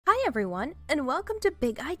everyone, and welcome to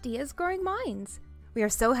Big Ideas Growing Minds. We are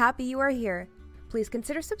so happy you are here. Please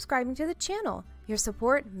consider subscribing to the channel. Your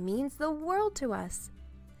support means the world to us.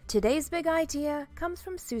 Today's big idea comes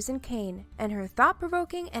from Susan Cain and her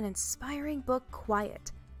thought-provoking and inspiring book,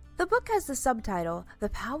 Quiet. The book has the subtitle, The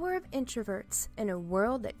Power of Introverts in a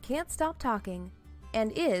World That Can't Stop Talking,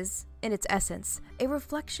 and is, in its essence, a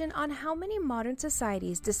reflection on how many modern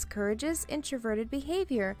societies discourages introverted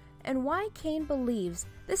behavior and why Cain believes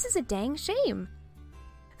this is a dang shame.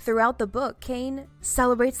 Throughout the book, Cain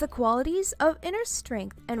celebrates the qualities of inner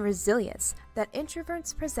strength and resilience that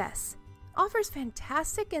introverts possess, offers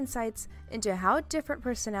fantastic insights into how different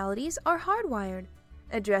personalities are hardwired,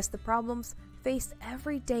 address the problems faced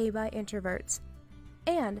every day by introverts,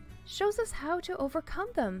 and shows us how to overcome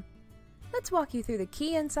them. Let's walk you through the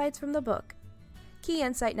key insights from the book. Key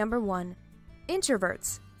insight number 1,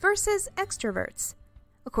 introverts versus extroverts.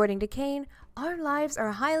 According to Cain, our lives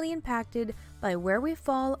are highly impacted by where we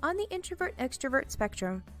fall on the introvert-extrovert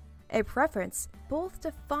spectrum, a preference both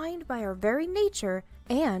defined by our very nature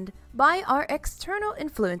and by our external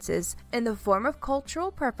influences in the form of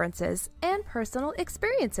cultural preferences and personal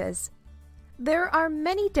experiences. There are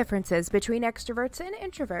many differences between extroverts and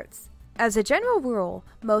introverts. As a general rule,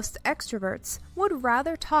 most extroverts would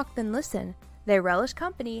rather talk than listen. They relish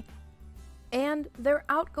company, and their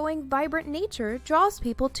outgoing, vibrant nature draws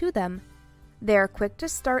people to them. They are quick to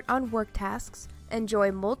start on work tasks,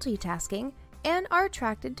 enjoy multitasking, and are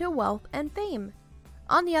attracted to wealth and fame.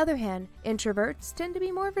 On the other hand, introverts tend to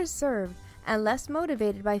be more reserved and less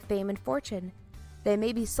motivated by fame and fortune. They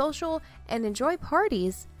may be social and enjoy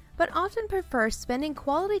parties, but often prefer spending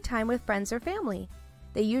quality time with friends or family.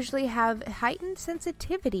 They usually have heightened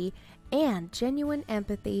sensitivity and genuine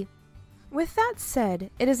empathy. With that said,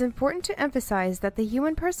 it is important to emphasize that the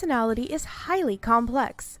human personality is highly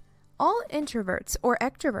complex. All introverts or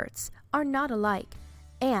extroverts are not alike,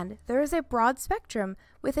 and there is a broad spectrum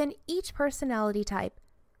within each personality type.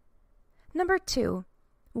 Number 2,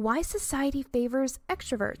 why society favors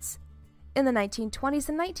extroverts. In the 1920s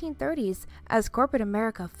and 1930s, as corporate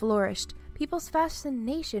America flourished, people's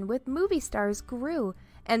fascination with movie stars grew,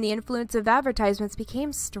 and the influence of advertisements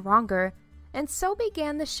became stronger, and so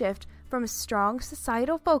began the shift from a strong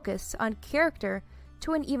societal focus on character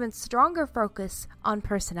to an even stronger focus on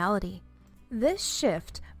personality. This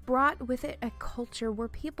shift brought with it a culture where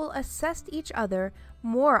people assessed each other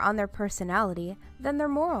more on their personality than their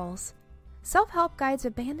morals. Self-help guides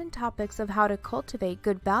abandoned topics of how to cultivate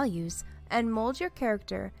good values and mold your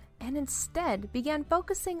character, and instead began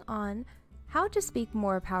focusing on how to speak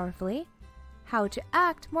more powerfully, how to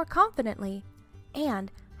act more confidently,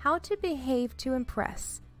 and how to behave to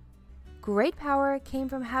impress. Great power came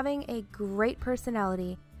from having a great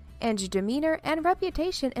personality, and your demeanor and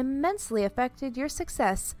reputation immensely affected your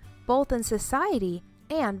success both in society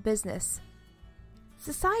and business.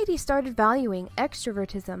 Society started valuing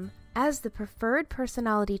extrovertism as the preferred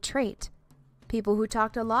personality trait. People who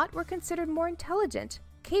talked a lot were considered more intelligent,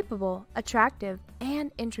 capable, attractive,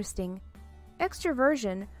 and interesting.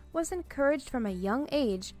 Extroversion was encouraged from a young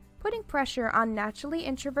age, putting pressure on naturally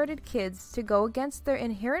introverted kids to go against their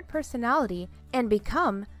inherent personality and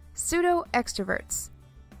become pseudo-extroverts.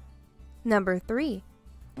 Number 3,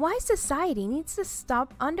 why society needs to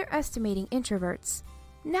stop underestimating introverts.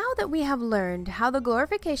 Now that we have learned how the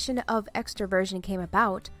glorification of extroversion came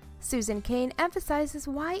about, Susan Cain emphasizes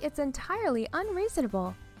why it's entirely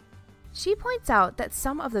unreasonable. She points out that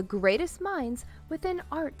some of the greatest minds within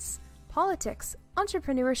arts, politics,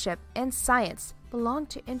 entrepreneurship, and science belong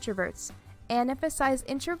to introverts and emphasize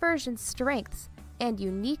introversion's strengths and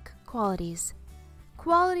unique qualities.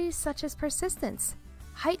 Qualities such as persistence,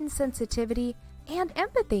 heightened sensitivity, and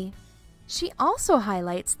empathy. She also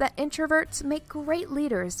highlights that introverts make great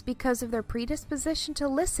leaders because of their predisposition to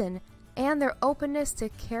listen and their openness to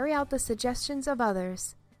carry out the suggestions of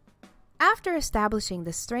others. After establishing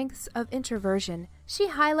the strengths of introversion, she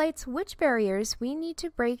highlights which barriers we need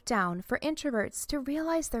to break down for introverts to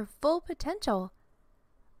realize their full potential.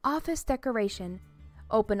 Office decoration.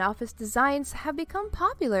 Open office designs have become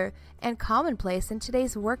popular and commonplace in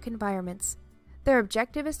today's work environments. Their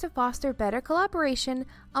objective is to foster better collaboration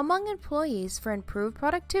among employees for improved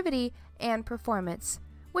productivity and performance,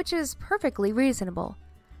 which is perfectly reasonable.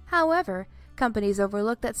 However, companies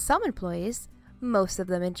overlook that some employees, most of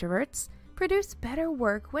them introverts, produce better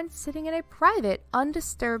work when sitting in a private,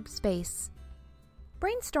 undisturbed space.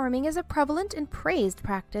 Brainstorming is a prevalent and praised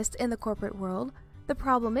practice in the corporate world. The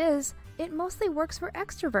problem is, it mostly works for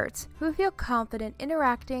extroverts who feel confident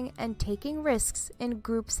interacting and taking risks in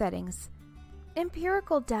group settings.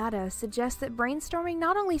 Empirical data suggests that brainstorming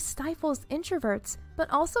not only stifles introverts, but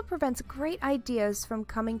also prevents great ideas from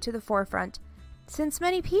coming to the forefront, since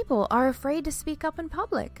many people are afraid to speak up in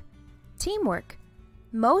public. Teamwork.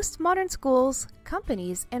 Most modern schools,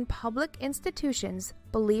 companies, and public institutions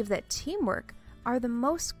believe that teamwork are the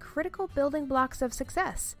most critical building blocks of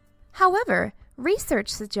success. However, research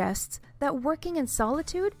suggests that working in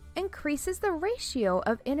solitude increases the ratio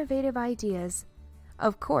of innovative ideas.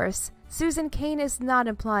 Of course, Susan Cain is not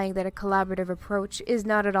implying that a collaborative approach is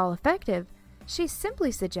not at all effective. She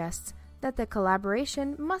simply suggests that the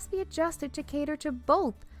collaboration must be adjusted to cater to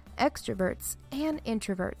both extroverts and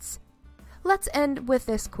introverts. Let's end with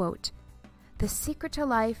this quote. "The secret to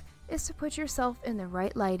life is to put yourself in the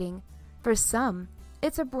right lighting. For some,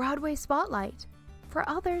 it's a Broadway spotlight. For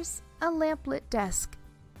others, a lamplit desk.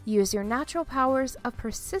 Use your natural powers of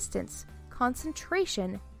persistence,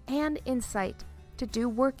 concentration, and insight to do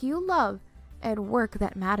work you love and work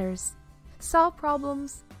that matters. Solve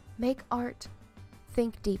problems, make art,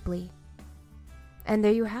 think deeply." And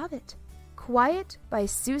there you have it. Quiet by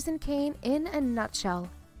Susan Cain in a nutshell.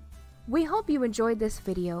 We hope you enjoyed this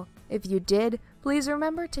video. If you did, please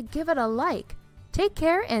remember to give it a like. Take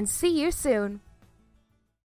care and see you soon.